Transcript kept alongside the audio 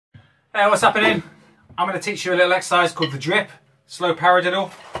Hey, what's happening? I'm going to teach you a little exercise called the drip, slow paradiddle.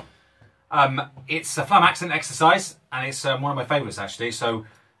 It's a flam accent exercise, and it's one of my favourites actually. So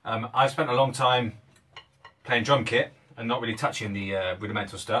I've spent a long time playing drum kit and not really touching the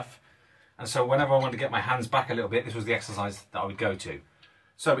rudimental stuff. And so whenever I wanted to get my hands back a little bit, this was the exercise that I would go to.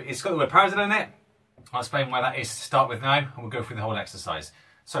 So it's got the word paradiddle in it. I'll explain why that is to start with now, and we'll go through the whole exercise.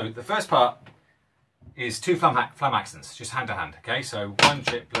 So the first part is two flam accents, just hand to hand, okay? So one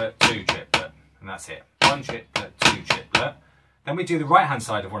triplet, two triplet, and that's it. One triplet, two triplet. Then we do the right hand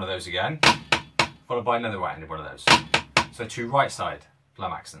side of one of those again, followed by another right handed one of those. So two right side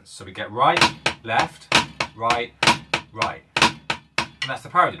flam accents. So we get right, left, right, right. And that's the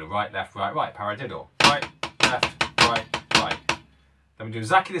paradiddle, right, left, right, right. Paradiddle, right, left, right, right. Then we do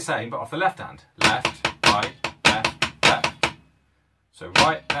exactly the same, but off the left hand. Left, right, left, left. So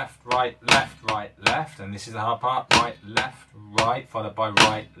right, left, left, and this is the hard part. Right, left, right, followed by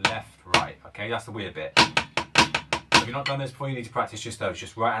right, left, right. Okay, that's the weird bit. So if you've not done this before, you need to practice just those,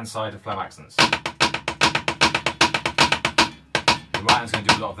 just right hand side of flam accents. The right hand's going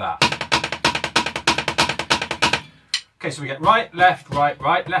to do a lot of that. Okay, so we get right, left, right,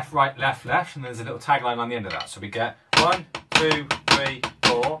 right, left, left, and there's a little tagline on the end of that. So we get 1, 2, 3,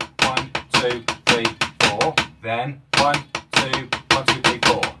 4, 1, 2, 3, 4, then 1, 2, 1, 2, 3,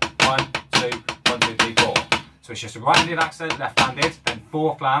 4, 1, 2, 1, 2, 3, 4. So it's just a right-handed accent, left-handed, then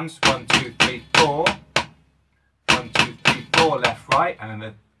 4 flams, 1, 2, 3, 4, 1, 2, 3, 4, left, right, and then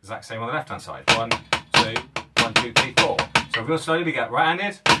the exact same on the left-hand side. 1, 2, 1, 2, 3, 4. So real slowly we get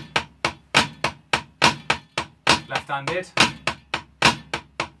right-handed, left-handed,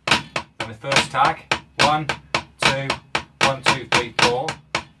 then the first tag, 1, 2, 1, 2, 3, 4,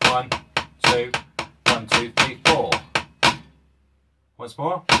 1, 2, 1, 2, 3, 4. Once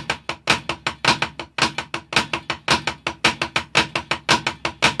more.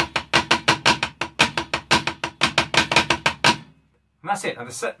 And that's it. And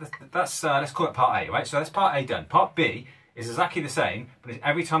that's let's call it part A, right? So that's part A done. Part B is exactly the same, but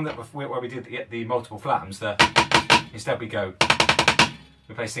every time that where we did the multiple flams, instead we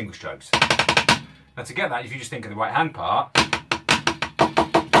play single strokes. Now to get that, if you just think of the right hand part,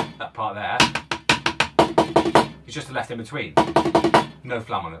 that part there, it's just a left in between. No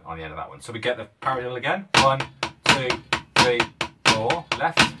flam on the end of that one. So we get the paradiddle again. 1, 2, 3, 4,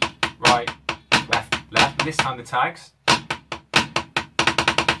 left, right, left, left. And this time the tags.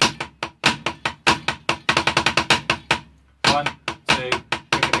 1, 2,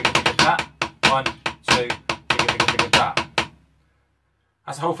 bigger, that. 1, 2, bigger, that.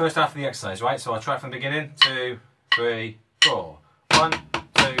 That's the whole first half of the exercise, right? So I'll try from the beginning. 2, 3, 4. 1, 2,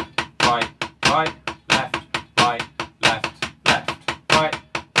 right, right, left, right, left, left, right,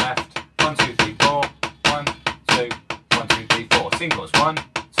 left. 1, 2, 3, 4. 1, 2, 1, 2, 3, 4. Singles. 1, 2,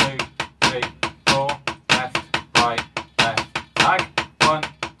 3, 4. Left, right, left. Tag. 1,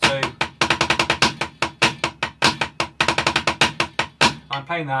 2. I'm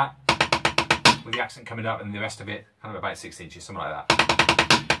playing that with the accent coming up and the rest of it kind of about 6 inches, something like that.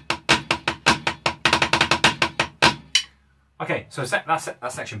 Okay, so that's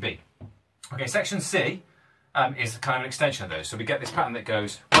section B. Okay, section C is kind of an extension of those. So we get this pattern that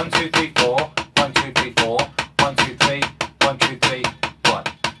goes 1, 2, 3, 4, 1, 2, 3, 4, 1, 2, 3, 1, 2, 3, 1.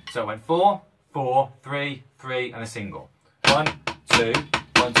 So it went 4, 4, 3, 3, and a single. 1, 2,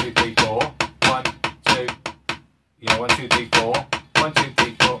 1, 2, 3, 4, 1, 2, 1, 2, 3, 4, 1, 2,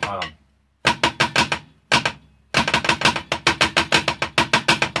 3, 4, hold on.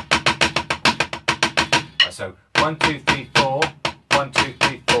 Right, so 1, 2, 3, 4, 1, 2,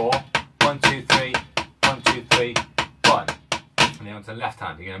 3, 4, 1, 2, 3, 1, 2, 3, 1. And then onto the left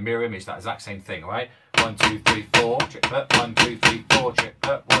hand, you're going to mirror image that exact same thing, alright? 1, 2, 3, 4, triplet, 1, 2, 3, 4,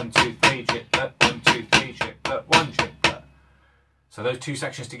 triplet, 1, 2, 3, triplet, 1, 2, 3, triplet, 1 triplet. So those two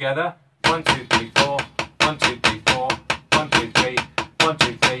sections together, 1, 2, 3, 4, 1, 2, 3, 4, 1, 2, 3, 1,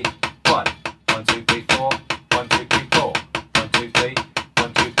 2, 3, 1. 1, 2, 3, 4, 1, 2, 3, 4, 1, 2, 3,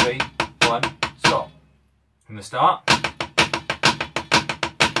 1, 2, 3, 1, stop. From the start.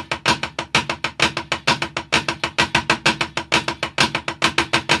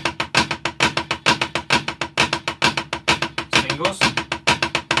 Singles.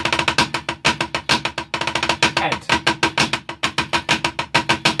 End.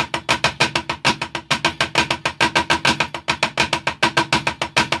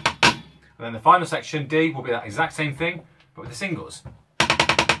 And then the final section, D, will be that exact same thing, but with the singles.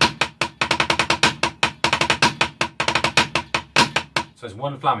 So there's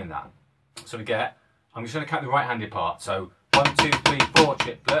one flam in that. So we get, I'm just going to count the right-handed part. So 1, 2, 3, 4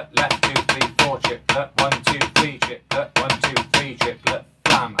 triplet, left 2, 3, 4 triplet, 1, 2, 3 triplet, 1, 2, 3 triplet,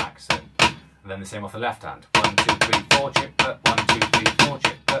 flam accent. then the same off the left hand. 1, 2, 3, 4, chiplet, 1, 2, 3, 4,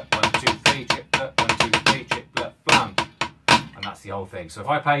 chiplet, 1, 2, 3, chiplet, 1, 2, 3, chiplet, flam. And that's the whole thing. So if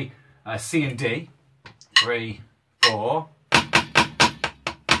I play C and D, 3, 4,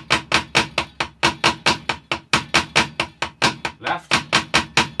 left,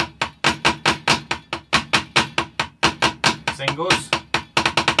 singles,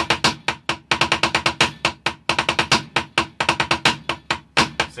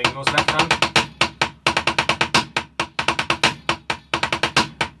 singles left hand,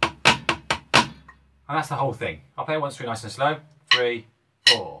 and that's the whole thing. I'll play it once through nice and slow. 3,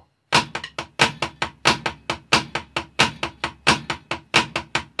 4.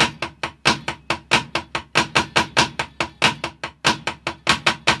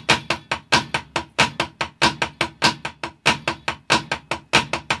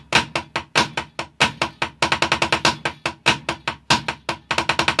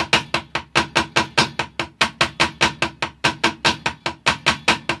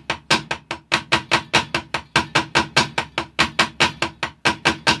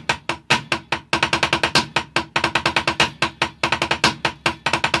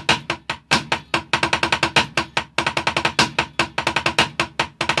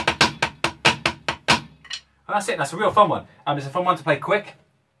 And that's it, that's a real fun one. It's a fun one to play quick,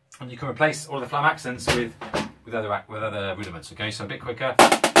 and you can replace all the flam accents with other rudiments, okay? So a bit quicker.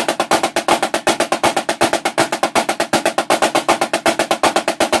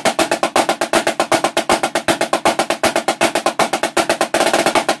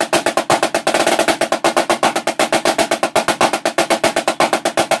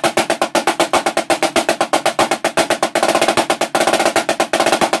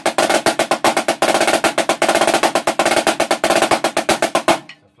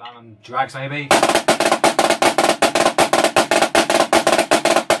 Drags maybe.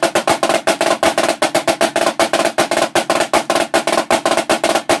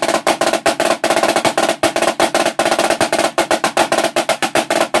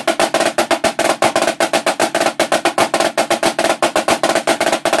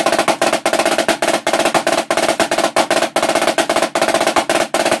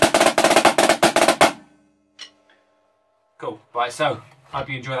 Cool. Right, so I hope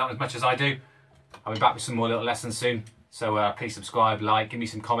you enjoy that as much as I do. I'll be back with some more little lessons soon. So please subscribe, like, give me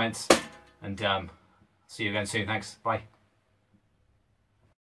some comments, and see you again soon. Thanks. Bye.